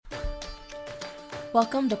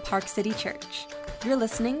Welcome to Park City Church. You're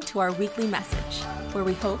listening to our weekly message, where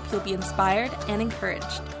we hope you'll be inspired and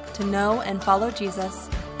encouraged to know and follow Jesus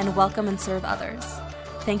and welcome and serve others.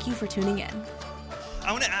 Thank you for tuning in.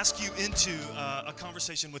 I want to ask you into a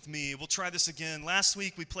conversation with me. We'll try this again. Last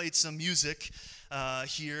week we played some music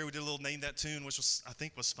here. We did a little Name That Tune, which I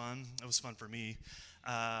think was fun. It was fun for me.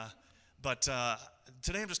 But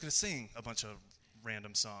today I'm just going to sing a bunch of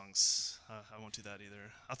random songs. I won't do that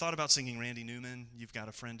either. I thought about singing Randy Newman, You've Got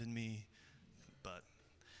a Friend in Me, but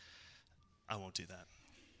I won't do that.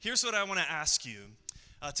 Here's what I want to ask you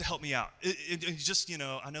to help me out.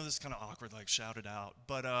 I know this is kind of awkward, like shout it out,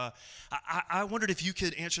 but I wondered if you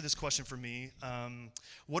could answer this question for me.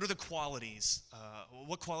 What are the qualities?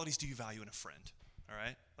 What qualities do you value in a friend? All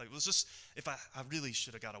right? Like, let's just, if I really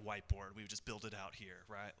should have got a whiteboard, we would just build it out here,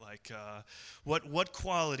 right? Like, what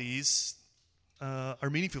qualities are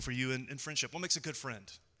meaningful for you in friendship? What makes a good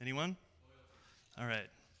friend? Anyone? All right.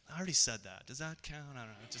 I already said that. Does that count? I don't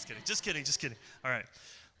know. Just kidding. All right.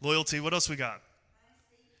 Loyalty. What else we got?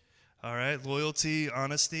 All right. Loyalty,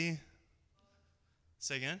 honesty.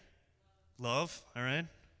 Say again. Love. All right.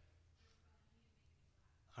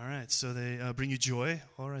 All right. So they bring you joy.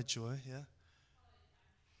 All right, joy. Yeah.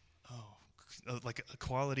 Oh, like a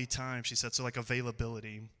quality time, she said. So like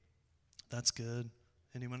availability. That's good.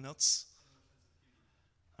 Anyone else?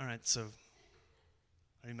 All right, so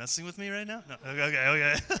are you messing with me right now? No.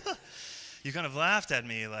 Okay. You kind of laughed at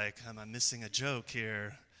me like, am I missing a joke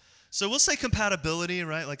here? So we'll say compatibility,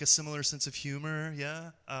 right? Like a similar sense of humor, yeah?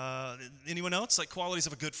 Anyone else? Like qualities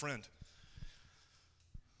of a good friend.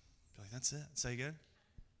 Like, that's it. Say again.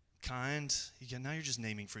 Kind. Now you're just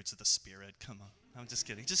naming fruits of the Spirit. Come on. I'm just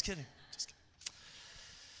kidding.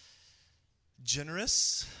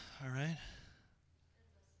 Generous, all right?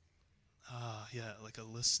 Yeah, like a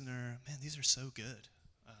listener. Man, these are so good.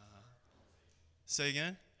 Say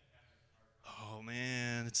again? Oh,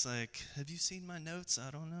 man, it's like, have you seen my notes?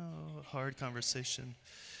 I don't know. Hard conversation.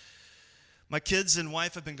 My kids and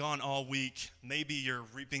wife have been gone all week. Maybe you're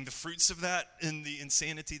reaping the fruits of that in the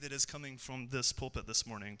insanity that is coming from this pulpit this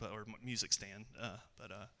morning, or music stand.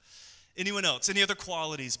 But anyone else? Any other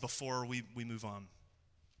qualities before we move on?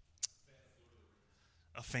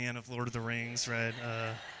 A fan of Lord of the Rings, right?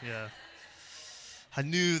 Yeah. I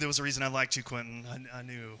knew there was a reason I liked you, Quentin. I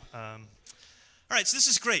knew. All right, so this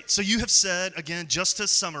is great. So you have said, again, just to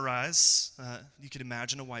summarize, you can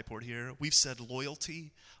imagine a whiteboard here. We've said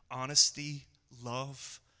loyalty, honesty,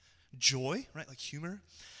 love, joy, right, like humor,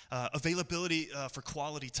 availability for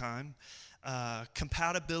quality time,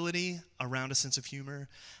 compatibility around a sense of humor,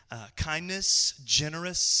 kindness,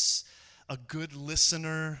 generous, a good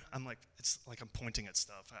listener. It's like I'm pointing at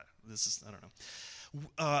stuff. I don't know.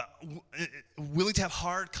 Willing to have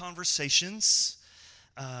hard conversations,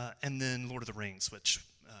 and then Lord of the Rings, which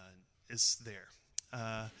is there.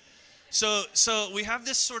 So we have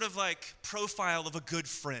this sort of like profile of a good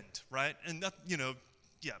friend, right? And that,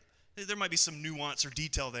 there might be some nuance or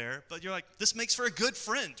detail there, but you're like, this makes for a good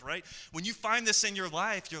friend, right? When you find this in your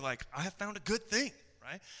life, you're like, I have found a good thing,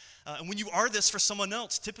 right? And when you are this for someone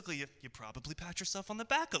else, typically you probably pat yourself on the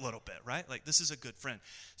back a little bit, right? Like, this is a good friend.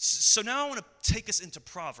 So now I want to take us into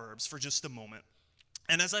Proverbs for just a moment.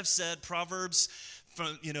 And as I've said, Proverbs,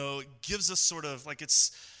 gives us sort of like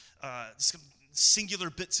it's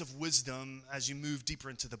singular bits of wisdom as you move deeper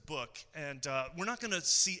into the book. And we're not going to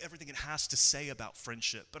see everything it has to say about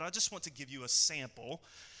friendship, but I just want to give you a sample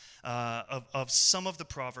of some of the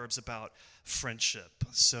Proverbs about friendship.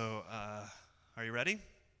 So are you ready?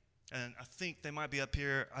 And I think they might be up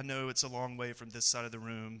here. I know it's a long way from this side of the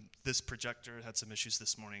room. This projector had some issues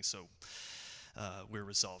this morning, so we're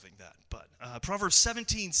resolving that. But Proverbs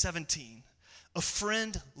 17:17, a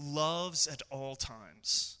friend loves at all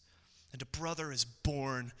times, and a brother is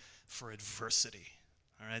born for adversity.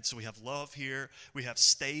 All right, so we have love here. We have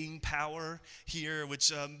staying power here,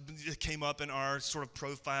 which came up in our sort of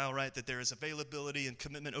profile, right, that there is availability and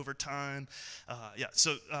commitment over time.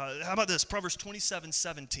 So how about this? Proverbs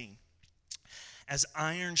 27:17. As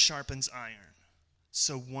iron sharpens iron,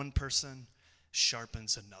 so one person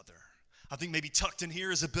sharpens another. I think maybe tucked in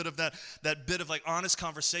here is a bit of that bit of like honest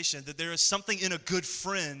conversation, that there is something in a good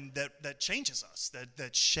friend that changes us,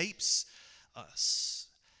 that shapes us.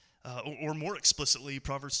 Or more explicitly,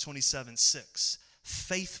 Proverbs 27:6.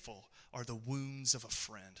 Faithful are the wounds of a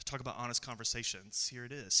friend. Talk about honest conversations. Here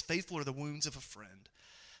it is. Faithful are the wounds of a friend.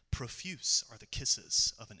 Profuse are the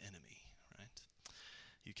kisses of an enemy. Right?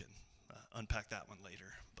 You can unpack that one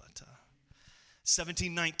later. But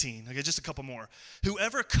 17:19. Okay, just a couple more.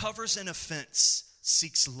 Whoever covers an offense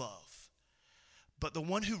seeks love, but the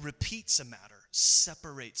one who repeats a matter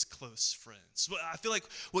separates close friends. Well, I feel like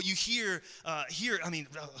what you hear here,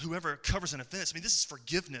 whoever covers an offense, this is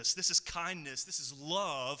forgiveness, this is kindness, this is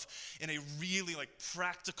love in a really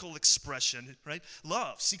practical expression, right?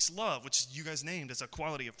 Love seeks love, which you guys named as a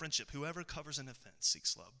quality of friendship. Whoever covers an offense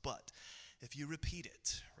seeks love. But if you repeat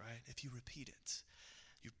it, right? If you repeat it,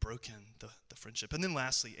 you've broken the friendship. And then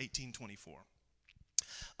lastly, 18:24.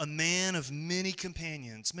 A man of many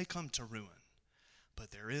companions may come to ruin,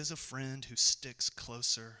 but there is a friend who sticks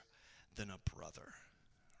closer than a brother.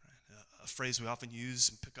 Right? A phrase we often use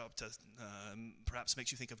and pick up to perhaps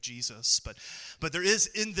makes you think of Jesus. But there is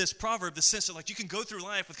in this proverb the sense that you can go through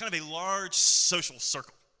life with kind of a large social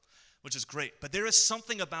circle, which is great. But there is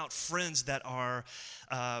something about friends that are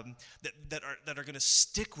that are going to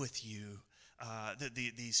stick with you.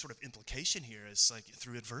 The sort of implication here is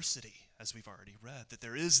through adversity, as we've already read, that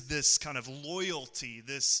there is this kind of loyalty,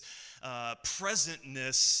 this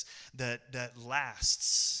presentness that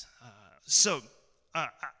lasts. So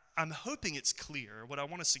I'm hoping it's clear. What I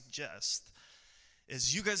want to suggest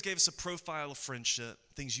is you guys gave us a profile of friendship,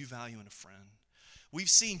 things you value in a friend. We've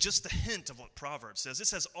seen just a hint of what Proverbs says.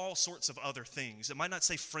 This has all sorts of other things. It might not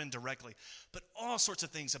say friend directly, but all sorts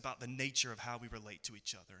of things about the nature of how we relate to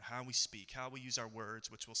each other, how we speak, how we use our words,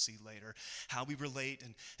 which we'll see later, how we relate,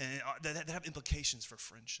 and that have implications for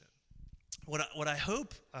friendship. What I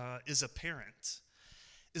hope is apparent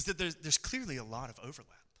is that there's clearly a lot of overlap,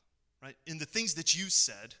 right? In the things that you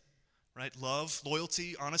said, right? Love,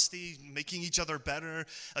 loyalty, honesty, making each other better,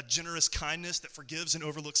 a generous kindness that forgives and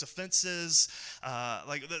overlooks offenses.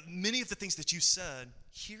 Many of the things that you said,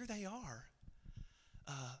 here they are.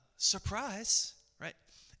 Surprise, right?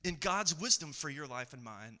 In God's wisdom for your life and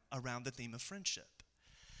mine around the theme of friendship.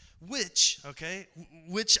 Which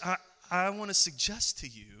I want to suggest to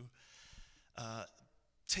you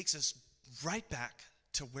takes us right back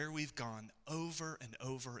to where we've gone over and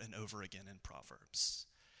over and over again in Proverbs.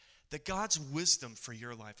 That God's wisdom for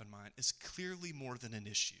your life and mine is clearly more than an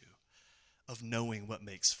issue of knowing what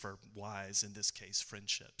makes for wise, in this case,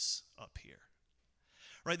 friendships up here.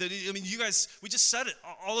 Right? You guys, we just said it,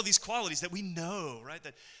 all of these qualities that we know, right?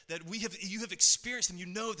 That you have experienced them, you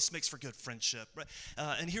know this makes for good friendship. Right?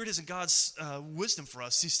 And here it is in God's wisdom for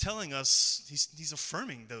us. He's telling us, he's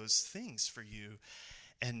affirming those things for you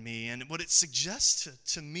and me. And what it suggests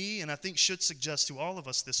to me, and I think should suggest to all of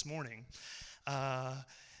us this morning,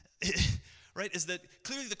 right, is that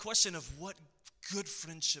clearly the question of what good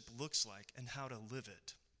friendship looks like and how to live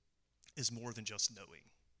it is more than just knowing.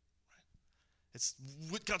 Right? It's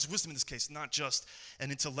with God's wisdom in this case, not just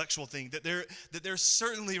an intellectual thing. That there's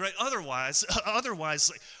certainly, right. Otherwise,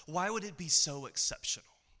 why would it be so exceptional?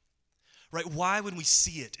 Right? Why would we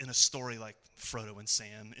see it in a story like Frodo and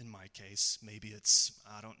Sam? In my case, maybe it's,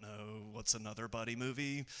 I don't know, what's another buddy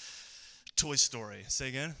movie? Toy Story. Say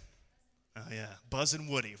again. Oh, yeah, Buzz and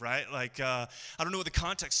Woody, right? I don't know what the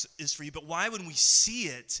context is for you, but why when we see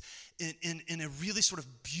it in a really sort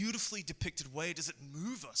of beautifully depicted way does it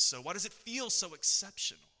move us so? Why does it feel so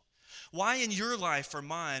exceptional? Why in your life or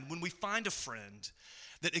mine, when we find a friend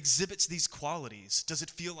that exhibits these qualities, does it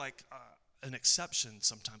feel like an exception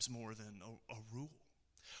sometimes more than a rule?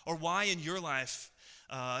 Or why in your life,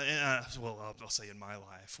 I'll say in my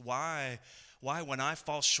life, why when I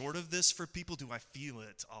fall short of this for people do I feel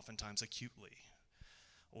it oftentimes acutely?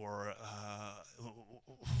 Or,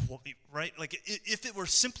 right? If it were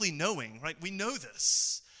simply knowing, right? We know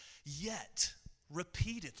this, yet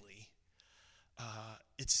repeatedly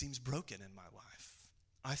it seems broken in my life.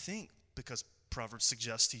 I think because Proverbs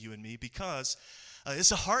suggests to you and me, because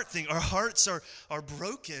it's a heart thing. Our hearts are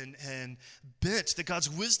broken and bent, that God's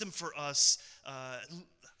wisdom for us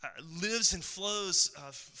lives and flows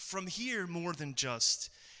from here more than just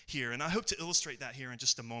here. And I hope to illustrate that here in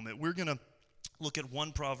just a moment. We're going to look at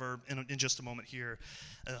one proverb in just a moment here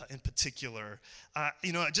in particular.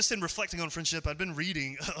 Just in reflecting on friendship, I've been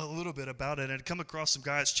reading a little bit about it and I'd come across some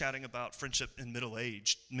guys chatting about friendship in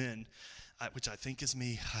middle-aged men, which I think is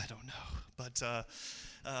me. I don't know. But,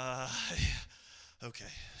 okay,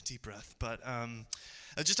 deep breath. But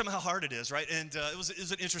just talking about how hard it is, right? And it was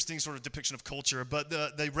an interesting sort of depiction of culture.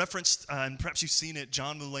 But they referenced, and perhaps you've seen it,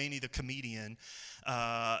 John Mulaney, the comedian,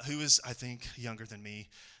 who is, I think, younger than me,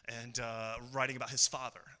 and writing about his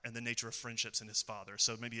father and the nature of friendships in his father.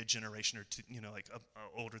 So maybe a generation or two,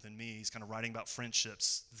 older than me. He's kind of writing about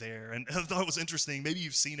friendships there. And I thought it was interesting. Maybe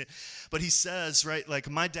you've seen it. But he says, right,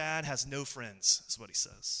 my dad has no friends, is what he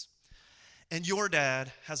says. And your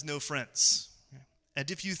dad has no friends.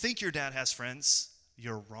 And if you think your dad has friends,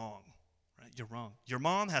 you're wrong, right? You're wrong. Your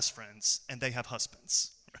mom has friends, and they have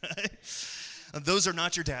husbands, right? those are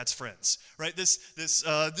not your dad's friends, right? This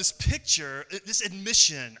picture, this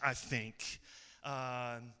admission, I think,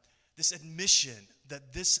 this admission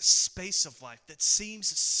that this space of life that seems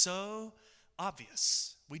so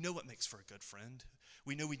obvious. We know what makes for a good friend.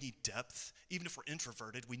 We know we need depth. Even if we're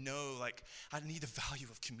introverted, we know, like, I need the value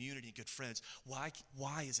of community and good friends. Why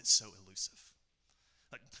is it so elusive?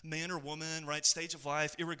 Like, man or woman, right, stage of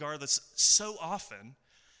life, irregardless, so often,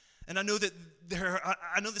 and I know that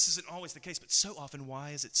I know this isn't always the case, but so often, why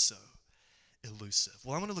is it so elusive?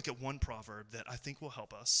 Well, I'm going to look at one proverb that I think will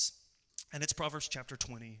help us, and it's Proverbs chapter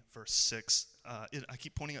 20, verse 6. I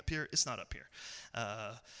keep pointing up here. It's not up here.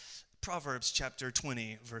 Proverbs chapter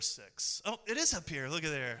 20, verse 6. Oh, it is up here. Look at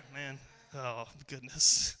there, man. Oh,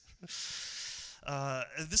 goodness.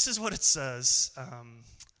 This is what it says.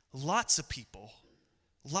 Lots of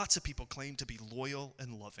people claim to be loyal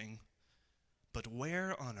and loving, but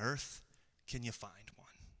where on earth can you find one?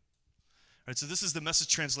 All right, so this is the Message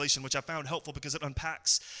translation, which I found helpful because it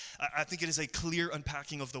unpacks, I think it is a clear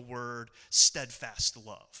unpacking of the word steadfast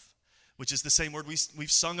love, which is the same word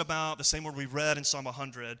we've sung about, the same word we read in Psalm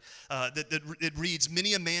 100. It reads,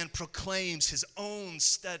 many a man proclaims his own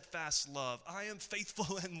steadfast love. I am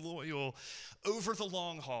faithful and loyal over the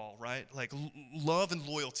long haul, right? Like love and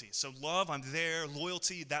loyalty. So love, I'm there.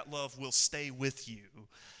 Loyalty, that love will stay with you.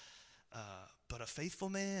 But a faithful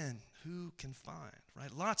man, who can find, right?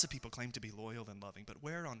 Lots of people claim to be loyal and loving, but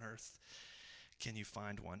where on earth can you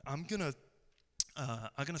find one? I'm gonna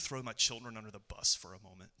throw my children under the bus for a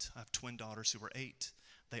moment. I have twin daughters who are 8.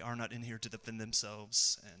 They are not in here to defend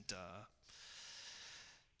themselves, and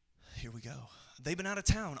here we go. They've been out of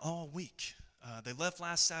town all week. They left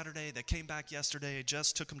last Saturday. They came back yesterday.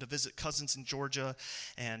 Jess took them to visit cousins in Georgia,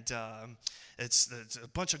 and it's a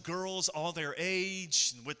bunch of girls all their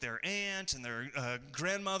age with their aunt and their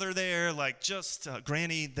grandmother there, like just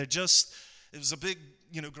granny. It was a big,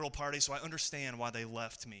 girl party, so I understand why they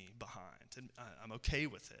left me behind, and I'm okay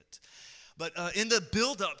with it. But in the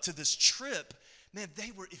build-up to this trip, man,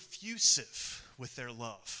 they were effusive with their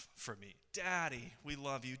love for me. Daddy, we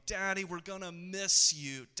love you. Daddy, we're going to miss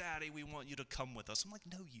you. Daddy, we want you to come with us. I'm like,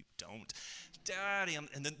 no, you don't. Daddy,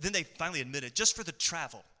 and then they finally admitted, just for the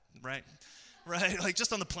travel, right? Right? Like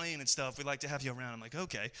just on the plane and stuff, we like to have you around. I'm like,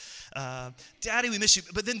 okay. Daddy, we miss you.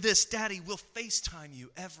 But then this, Daddy, we'll FaceTime you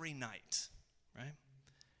every night, right?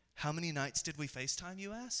 How many nights did we FaceTime,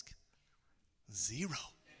 you ask? 0,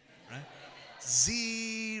 right?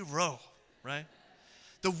 0, right?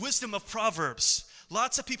 The wisdom of Proverbs.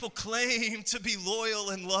 Lots of people claim to be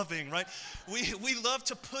loyal and loving, right? We love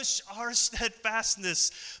to push our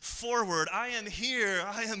steadfastness forward. I am here,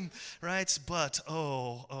 right? But,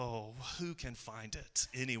 who can find it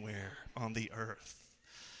anywhere on the earth,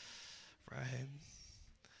 right?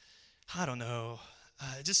 I don't know.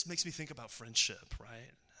 It just makes me think about friendship,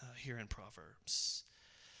 right? Here in Proverbs.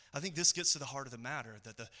 I think this gets to the heart of the matter,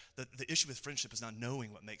 that the issue with friendship is not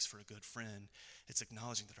knowing what makes for a good friend. It's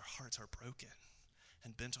acknowledging that our hearts are broken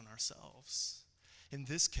and bent on ourselves. In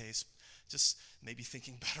this case, just maybe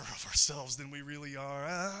thinking better of ourselves than we really are.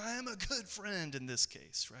 I am a good friend in this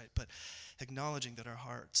case, right? But acknowledging that our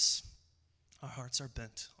hearts are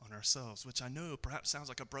bent on ourselves, which I know perhaps sounds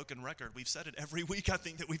like a broken record. We've said it every week, I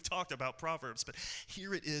think, that we've talked about Proverbs, but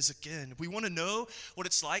here it is again. We want to know what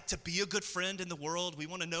it's like to be a good friend in the world. We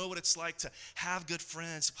want to know what it's like to have good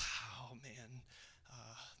friends. Wow, man,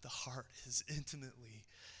 the heart is intimately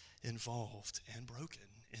involved and broken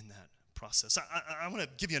in that process. I want to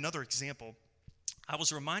give you another example. I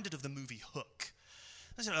was reminded of the movie Hook.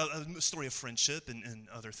 That's a story of friendship and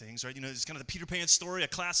other things, right? It's kind of the Peter Pan story, a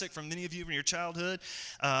classic from many of you from your childhood.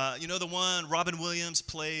 The one Robin Williams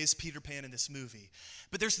plays Peter Pan in this movie.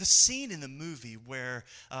 But there's the scene in the movie where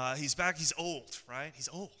he's back, he's old, right? He's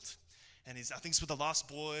old. And I think it's with the Lost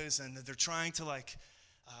Boys, and they're trying to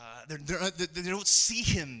they don't see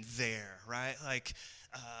him there, right? Like,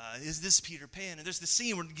 is this Peter Pan? And there's the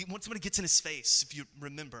scene where somebody gets in his face, if you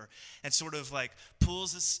remember, and sort of like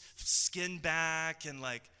pulls his skin back and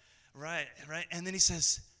like, right? And then he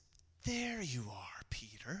says, there you are,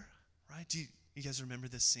 Peter, right? Do you guys remember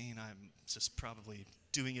this scene? I'm just probably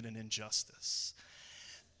doing it an injustice.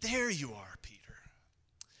 There you are, Peter.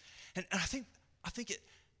 And I think it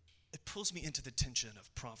pulls me into the tension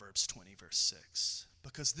of Proverbs 20, verse 6,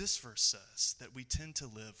 because this verse says that we tend to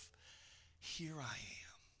live, here I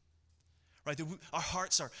am, right? Our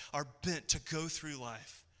hearts are bent to go through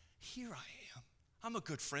life. Here I am. I'm a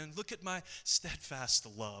good friend. Look at my steadfast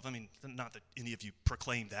love. I mean, not that any of you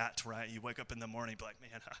proclaim that, right? You wake up in the morning and be like,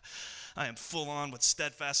 man, I am full on with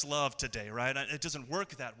steadfast love today, right? It doesn't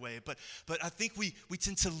work that way. But I think we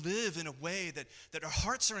tend to live in a way that our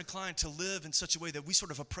hearts are inclined to live in such a way that we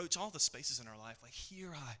sort of approach all the spaces in our life like,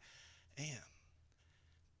 here I am.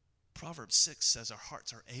 Proverbs 6 says our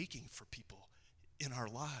hearts are aching for people in our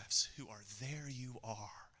lives who are there you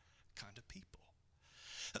are kind of people.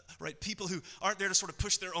 Right, people who aren't there to sort of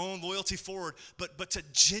push their own loyalty forward, but to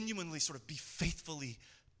genuinely sort of be faithfully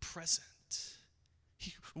present.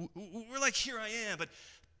 We're like, here I am, but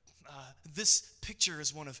this picture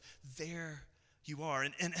is one of there you are.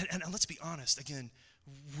 And let's be honest, again,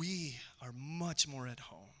 we are much more at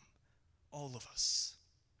home, all of us,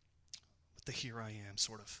 with the here I am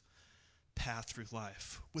sort of path through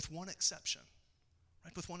life, with one exception,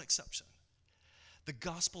 right? With one exception. The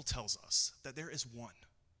gospel tells us that there is one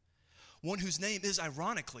whose name is,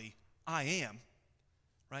 ironically, I am,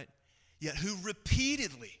 right? Yet who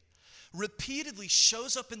repeatedly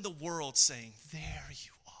shows up in the world saying, there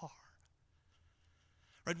you are.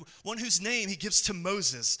 Right? One whose name he gives to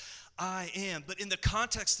Moses, I am. But in the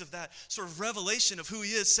context of that sort of revelation of who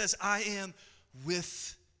he is, says, I am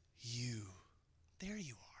with you. There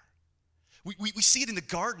you are. We see it in the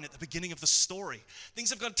garden at the beginning of the story. Things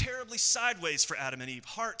have gone terribly sideways for Adam and Eve,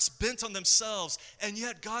 hearts bent on themselves, and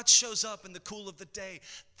yet God shows up in the cool of the day.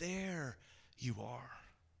 There you are.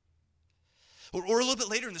 Or a little bit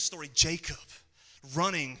later in the story, Jacob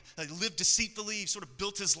running, lived deceitfully, sort of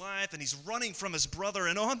built his life, and he's running from his brother,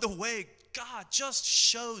 and on the way, God just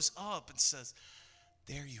shows up and says,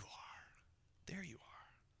 there you are. There you are.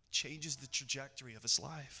 Changes the trajectory of his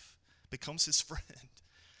life, becomes his friend.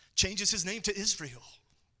 Changes his name to Israel.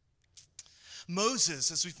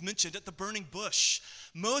 Moses, as we've mentioned, at the burning bush.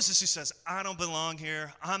 Moses who says, I don't belong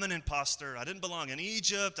here. I'm an imposter. I didn't belong in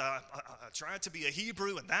Egypt. I tried to be a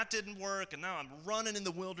Hebrew, and that didn't work, and now I'm running in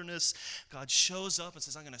the wilderness. God shows up and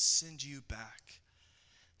says, I'm going to send you back.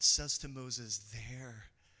 Says to Moses, there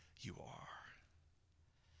you are.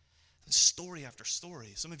 And story after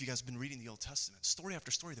story. Some of you guys have been reading the Old Testament. Story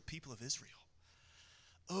after story, the people of Israel.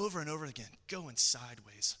 Over and over again, going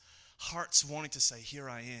sideways, hearts wanting to say, here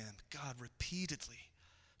I am. God repeatedly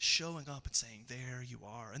showing up and saying, there you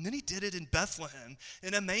are. And then he did it in Bethlehem,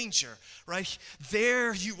 in a manger, right?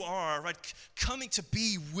 There you are, right? Coming to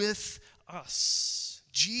be with us.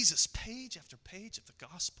 Jesus, page after page of the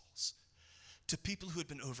Gospels, to people who had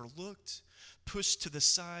been overlooked, pushed to the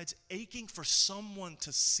sides, aching for someone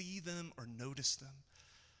to see them or notice them.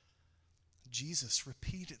 Jesus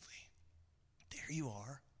repeatedly, there you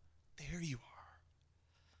are. There you are.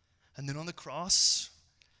 And then on the cross,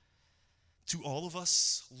 to all of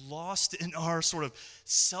us lost in our sort of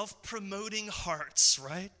self-promoting hearts,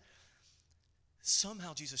 right?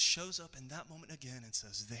 Somehow Jesus shows up in that moment again and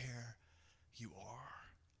says, there you are.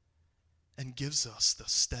 And gives us the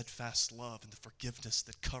steadfast love and the forgiveness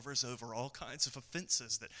that covers over all kinds of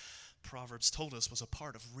offenses that Proverbs told us was a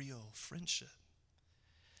part of real friendship.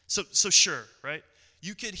 So sure, right?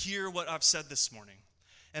 You could hear what I've said this morning,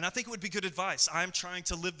 and I think it would be good advice. I'm trying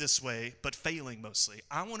to live this way, but failing mostly.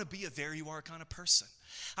 I want to be a there you are kind of person.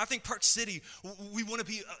 I think Park City, we want to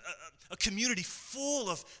be a community full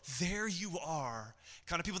of there you are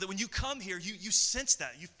kind of people that when you come here, you sense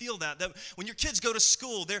that, you feel that when your kids go to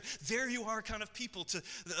school, they're there you are kind of people to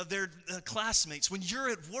their classmates. When you're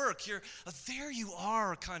at work, you're a there you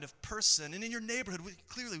are kind of person. And in your neighborhood,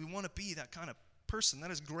 clearly we want to be that kind of person. That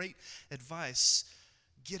is great advice.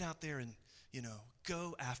 Get out there and,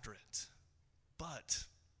 go after it. But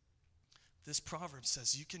this proverb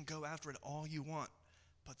says you can go after it all you want,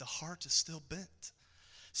 but the heart is still bent,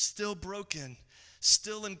 still broken,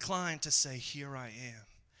 still inclined to say, here I am.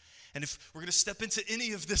 And if we're going to step into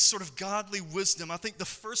any of this sort of godly wisdom, I think the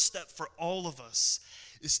first step for all of us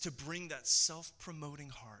is to bring that self-promoting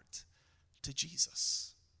heart to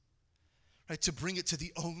Jesus, right? To bring it to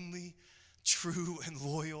the only true and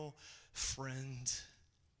loyal friend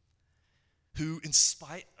who, in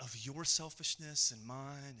spite of your selfishness and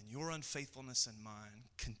mine and your unfaithfulness and mine,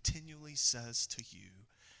 continually says to you,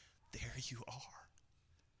 there you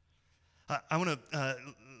are. I want to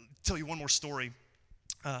tell you one more story.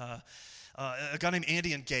 A guy named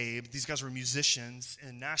Andy and Gabe, these guys were musicians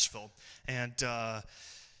in Nashville, and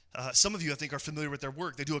some of you, I think, are familiar with their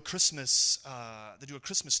work. They do a Christmas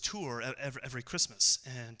tour every Christmas,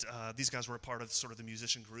 and these guys were a part of sort of the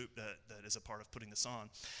musician group that is a part of putting this on.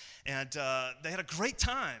 And they had a great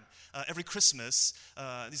time every Christmas.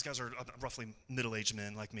 These guys are roughly middle-aged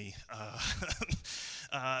men like me.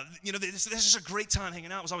 There's just a great time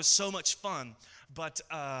hanging out. It was always so much fun. But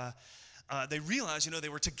they realized, they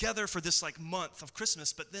were together for this like month of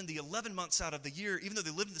Christmas, but then the 11 months out of the year, even though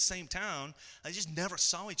they lived in the same town, they just never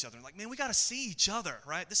saw each other. Like, man, we got to see each other,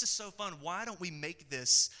 right? This is so fun. Why don't we make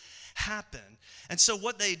this happen? And so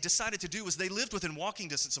what they decided to do was they lived within walking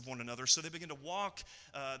distance of one another. So they began to walk.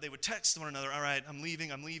 They would text one another, all right, I'm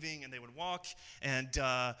leaving. And they would walk and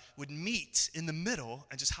would meet in the middle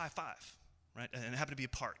and just high five, right? And it happened to be a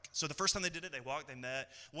park. So the first time they did it, they walked, they met.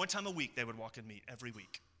 One time a week, they would walk and meet every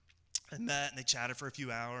week. And met and they chatted for a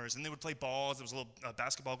few hours and they would play balls. There was a little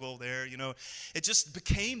basketball goal there, It just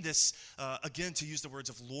became this, again, to use the words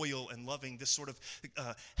of loyal and loving, this sort of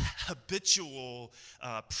habitual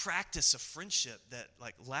practice of friendship that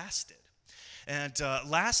like lasted. And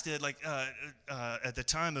lasted like at the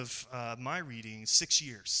time of my reading, 6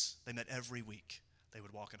 years. They met every week. They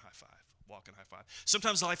would walk and high five.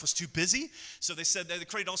 Sometimes life was too busy, so they said they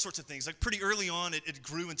created all sorts of things. Like pretty early on, it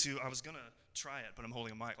grew into, I was going to try it, but I'm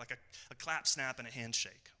holding a mic, like a clap, snap, and a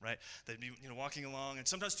handshake, right? They'd be, walking along, and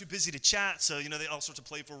sometimes too busy to chat, so, they all sorts of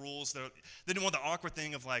playful rules. They didn't want the awkward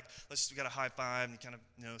thing of like, we got a high five, and kind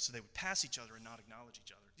of, so they would pass each other and not acknowledge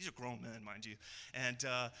each other. These are grown men, mind you, and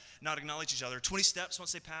not acknowledge each other. 20 steps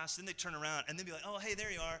once they pass, then they turn around, and they'd be like, oh, hey, there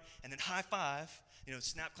you are, and then high five,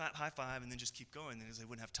 snap, clap, high five, and then just keep going because they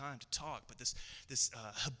wouldn't have time to talk. But this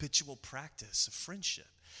habitual practice of friendship.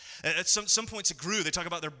 At some points it grew. They talk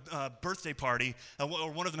about their birthday party,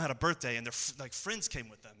 or one of them had a birthday, and their friends came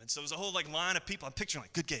with them. And so it was a whole line of people. I'm picturing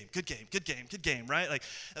good game, right? Like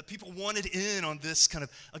people wanted in on this kind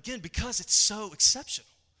of, again, because it's so exceptional,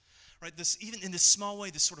 right? This, even in this small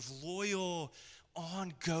way, this sort of loyal,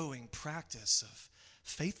 ongoing practice of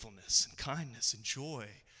faithfulness and kindness and joy,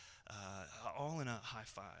 all in a high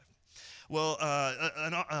five. Well,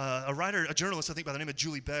 a journalist, I think by the name of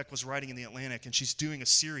Julie Beck, was writing in The Atlantic, and she's doing a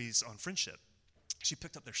series on friendship. She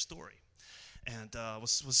picked up their story and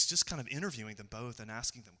was just kind of interviewing them both and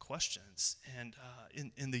asking them questions. And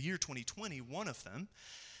in the year 2020, one of them,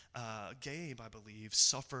 Gabe, I believe,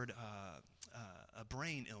 suffered a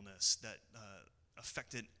brain illness that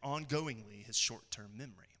affected ongoingly his short-term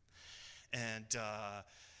memory. And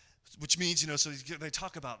which means, so they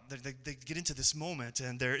talk about, they get into this moment,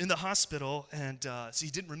 and they're in the hospital, and so he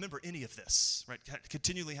didn't remember any of this, right?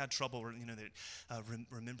 Continually had trouble,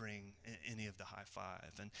 remembering any of the high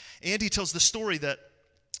five. And Andy tells the story that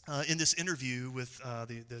in this interview with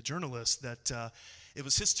the journalist that it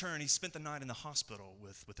was his turn. He spent the night in the hospital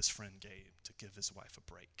with his friend Gabe to give his wife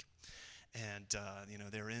a break. And,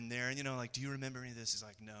 they were in there, and, like, do you remember any of this? He's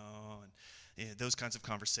like, no, and those kinds of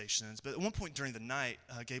conversations. But at one point during the night,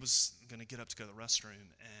 Gabe was going to get up to go to the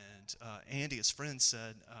restroom, and Andy, his friend,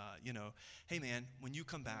 said, hey, man, when you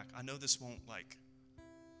come back, I know this won't, like,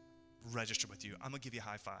 register with you. I'm going to give you a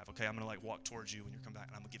high five, okay? I'm going to, like, walk towards you when you come back,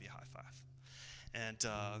 and I'm going to give you a high five. And,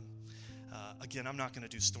 again, I'm not going to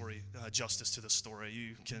do justice to the story.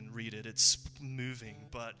 You can read it. It's moving.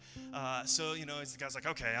 But so, the guy's like,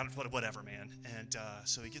 okay, whatever, man. And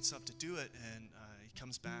so he gets up to do it, and he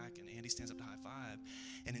comes back, and Andy stands up to high five.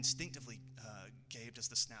 And instinctively, Gabe does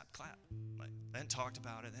the snap clap. Like, they hadn't talked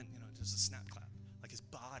about it. Then, does the snap clap. Like, his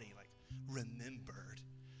body, remembered.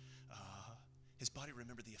 His body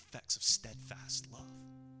remembered the effects of steadfast love.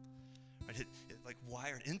 Right? It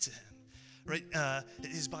wired into him. Right,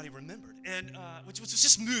 his body remembered, and which was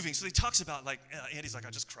just moving. So he talks about, Andy's like, I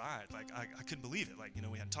just cried, I couldn't believe it.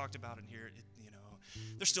 We hadn't talked about it here.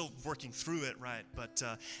 They're still working through it, right? But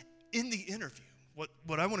in the interview,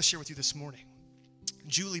 what I want to share with you this morning,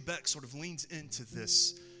 Julie Beck sort of leans into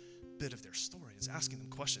this bit of their story, is asking them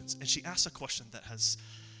questions, and she asks a question that has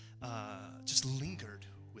just lingered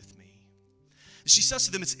with me. She says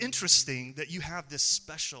to them, it's interesting that you have this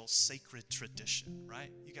special sacred tradition, right?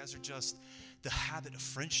 You guys are just, the habit of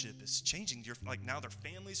friendship is changing. Now their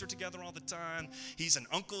families are together all the time. He's an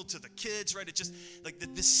uncle to the kids, right? It just,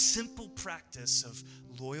 this simple practice of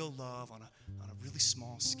loyal love on a really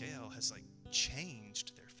small scale has,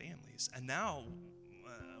 changed their families. And now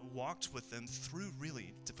walked with them through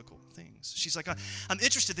really difficult things. She's like, I'm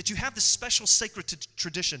interested that you have this special sacred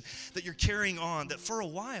tradition that you're carrying on that for a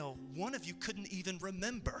while, one of you couldn't even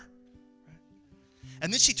remember. Right?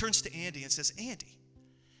 And then she turns to Andy and says, Andy,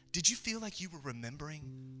 did you feel like you were remembering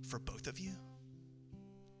for both of you?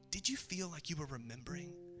 Did you feel like you were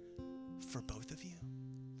remembering for both of you?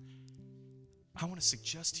 I want to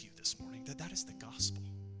suggest to you this morning that is the gospel.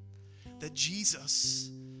 That Jesus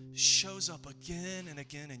shows up again and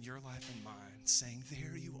again in your life and mine, saying,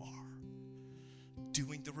 there you are,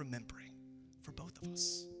 doing the remembering for both of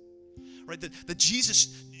us. Right? That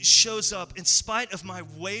Jesus shows up in spite of my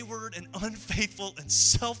wayward and unfaithful and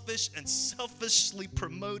selfish and selfishly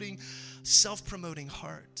self-promoting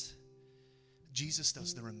heart. Jesus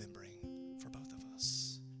does the remembering for both of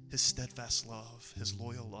us. His steadfast love, his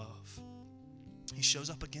loyal love. He shows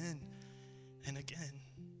up again and again.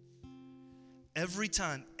 Every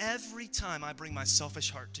time I bring my selfish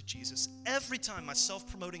heart to Jesus, every time my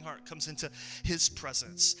self-promoting heart comes into his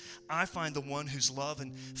presence, I find the one whose love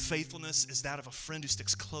and faithfulness is that of a friend who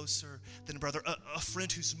sticks closer than a brother, a friend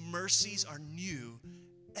whose mercies are new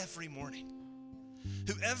every morning,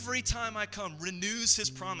 who every time I come renews his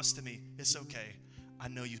promise to me. It's okay. I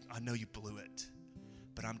know you blew it,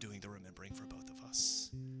 but I'm doing the remembering for both of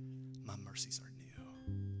us. My mercies are new.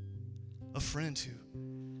 A friend who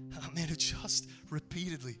just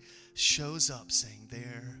repeatedly shows up saying,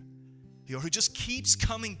 there you are, who just keeps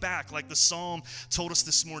coming back like the psalm told us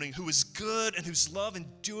this morning, who is good and whose love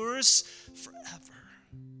endures forever.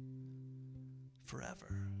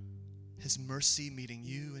 Forever. His mercy meeting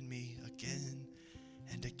you and me again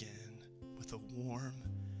and again with a warm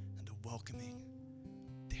and a welcoming,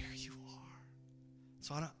 there you are.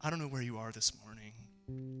 So I don't know where you are this morning.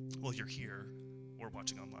 Well, you're here or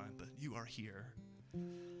watching online, but you are here.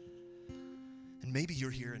 And maybe you're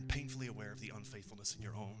here and painfully aware of the unfaithfulness in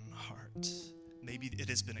your own heart. Maybe it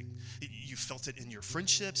has been, you felt it in your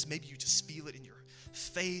friendships. Maybe you just feel it in your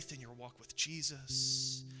faith, in your walk with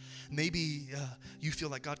Jesus. Maybe you feel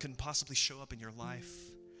like God couldn't possibly show up in your life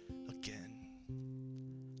again.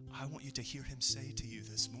 I want you to hear him say to you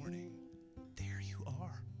this morning, there you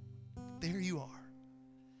are. There you are.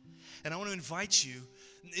 And I want to invite you,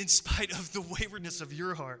 in spite of the waywardness of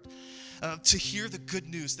your heart, to hear the good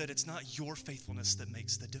news that it's not your faithfulness that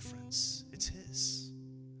makes the difference. It's his.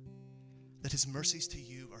 That his mercies to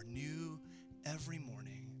you are new every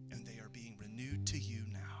morning, and they are being renewed to you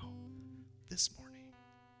now, this morning.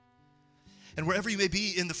 And wherever you may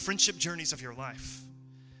be in the friendship journeys of your life,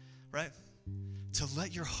 right? To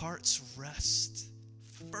let your hearts rest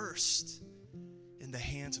first in the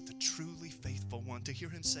hands of the truly faithful one, to hear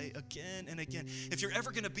him say again and again, if you're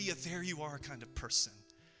ever going to be a there you are kind of person,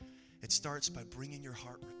 it starts by bringing your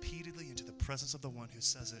heart repeatedly into the presence of the one who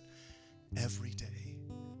says it every day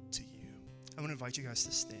to you. I want to invite you guys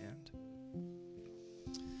to stand.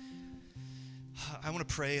 I want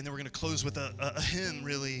to pray, and then we're going to close with a hymn,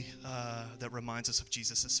 really, that reminds us of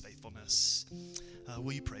Jesus' faithfulness.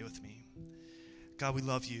 Will you pray with me? God, we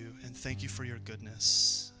love you, and thank you for your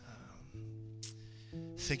goodness.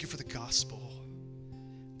 Thank you for the gospel,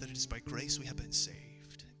 that it is by grace we have been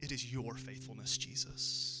saved. It is your faithfulness,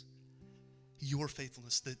 Jesus. Your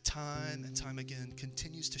faithfulness that time and time again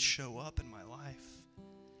continues to show up in my life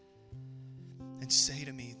and say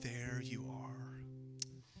to me, there you are.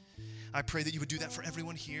 I pray that you would do that for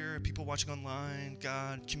everyone here, people watching online,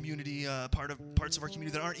 God, community, parts of our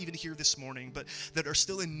community that aren't even here this morning, but that are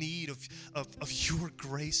still in need of your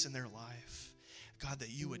grace in their life. God, that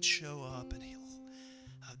you would show up and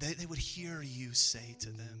they would hear you say to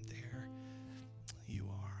them, there you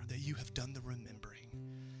are, that you have done the remembering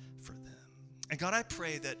for them. And God, I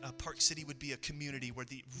pray that Park City would be a community where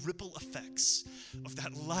the ripple effects of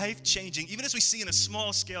that life-changing, even as we see in a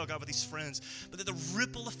small scale, God, with these friends, but that the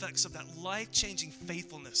ripple effects of that life-changing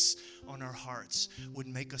faithfulness on our hearts would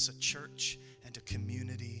make us a church and a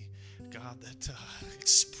community, God, that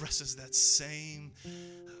expresses that same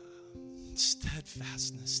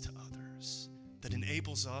steadfastness to others, that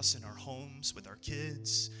enables us in our homes, with our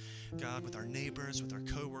kids, God, with our neighbors, with our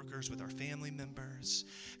coworkers, with our family members,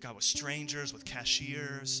 God, with strangers, with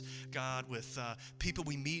cashiers, God, with people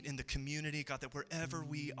we meet in the community, God, that wherever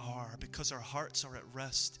we are, because our hearts are at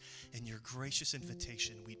rest in your gracious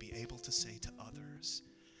invitation, we'd be able to say to others,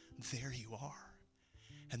 there you are.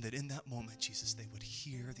 And that in that moment, Jesus, they would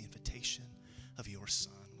hear the invitation of your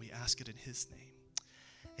Son. We ask it in his name.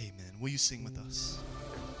 Amen. Will you sing with us?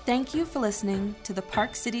 Thank you for listening to the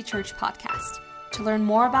Park City Church podcast. To learn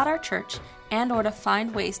more about our church and or to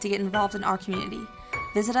find ways to get involved in our community,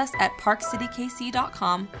 visit us at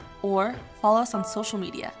parkcitykc.com or follow us on social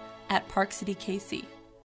media at parkcitykc.